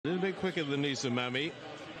bit quicker than Lisa Mamie.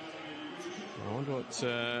 I wonder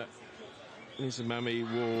what Lisa Mamie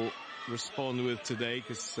will respond with today,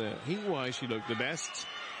 because heat-wise she looked the best,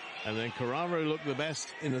 and then Carraro looked the best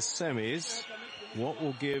in the semis. What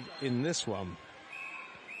will give in this one?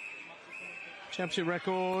 Championship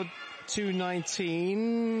record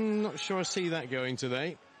 2:19. Not sure I see that going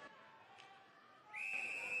today.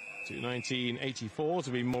 2:19.84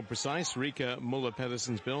 to be more precise. Rika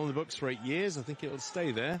Muller-Pedersen's been on the books for 8 years. I think it'll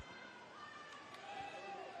stay there.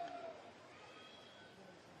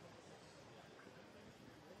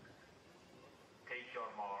 Take your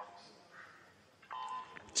marks.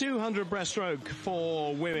 200 breaststroke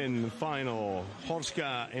for women final.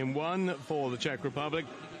 Horska in 1 for the Czech Republic.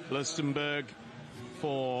 Luxembourg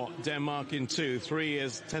for Denmark in 2. 3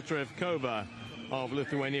 is Teterevkova of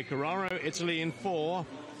Lithuania. Carraro, Italy in 4.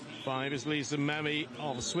 5 is Lisa Mamie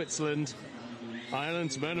of Switzerland.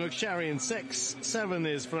 Ireland, Mona McSharry in 6. 7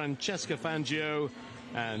 is Francesca Fangio.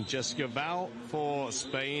 And Jessica Val for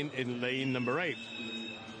Spain in lane number 8.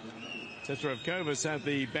 Teterevkova's had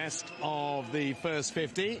the best of the first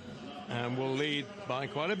 50 and will lead by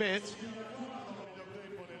quite a bit.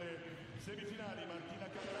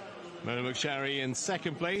 Mona McSharry in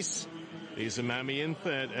 2nd place. Lisa Mamie in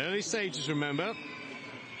 3rd. Early stages, remember.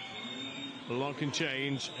 A lot can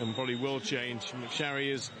change and probably will change. McSharry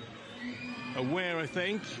is aware, I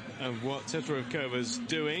think, of what Teterevkova's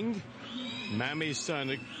doing. Mamie's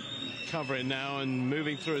starting to cover it now and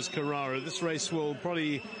moving through as Carraro. This race will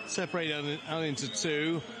probably separate out into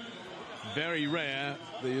 2. Very rare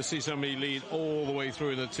that you'll see somebody lead all the way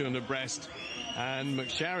through the 200 breast. And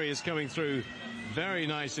McSharry is coming through very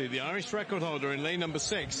nicely. The Irish record holder in lane number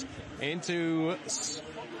 6 into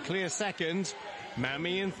clear 2nd.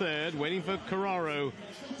 Mamie in 3rd, waiting for Carraro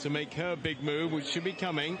to make her big move, which should be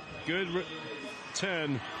coming. Good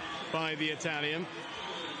turn by the Italian.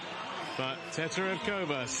 But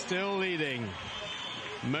Teterevkova still leading.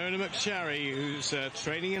 Mona McSharry, who's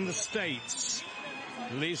training in the States.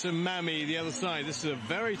 Lisa Mamie, the other side. This is a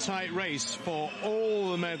very tight race for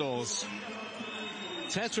all the medals.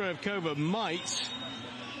 Teterevkova might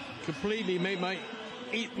completely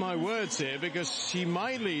eat my words here, because she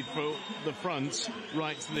might lead for the front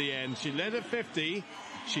right to the end. She led at 50,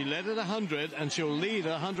 she led at 100, and she'll lead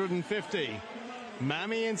at 150.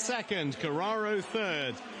 Mamie in 2nd, Carraro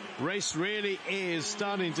 3rd. Race really is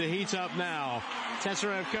starting to heat up now.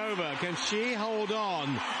 Teterevkova, can she hold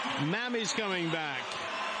on? Mamie's coming back.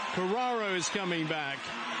 Carraro is coming back.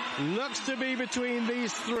 Looks to be between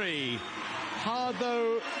these 3. Hard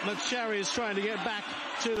though, McSharry is trying to get back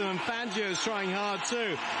to them, and Fangio is trying hard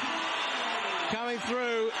too. Coming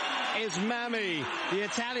through is Mamie. The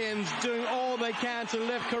Italians doing all they can to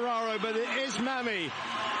lift Carraro, but it is Mamie.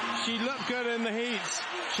 She looked good in the heats.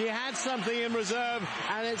 She had something in reserve,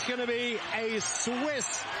 and it's going to be a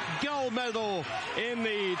Swiss gold medal in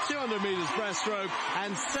the 200 meters breaststroke,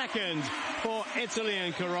 and 2nd for Italy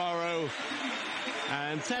and Carraro.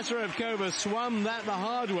 And Teterevkova swam that the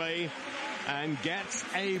hard way and gets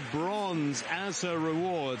a bronze as her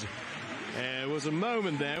reward. There was a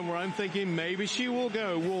moment there where I'm thinking maybe she will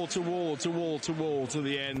go wall to wall to wall to wall to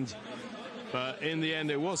the end. But in the end,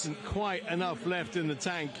 there wasn't quite enough left in the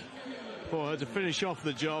tank for her to finish off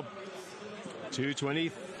the job.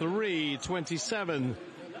 2:23.27,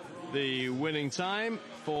 the winning time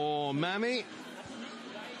for Mamie.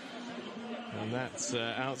 And that's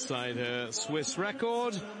outside her Swiss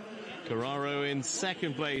record. Carraro in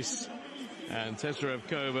 2nd place. And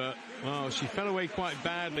Teterevkova, well, she fell away quite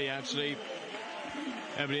badly, actually.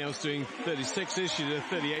 Everybody else doing 36s. She did a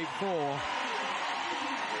 38.4.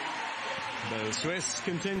 The Swiss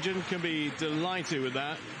contingent can be delighted with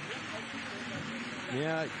that.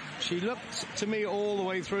 Yeah, she looked to me all the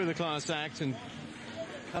way through the class act and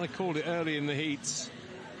kind of called it early in the heats.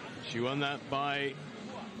 She won that by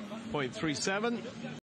 0.37.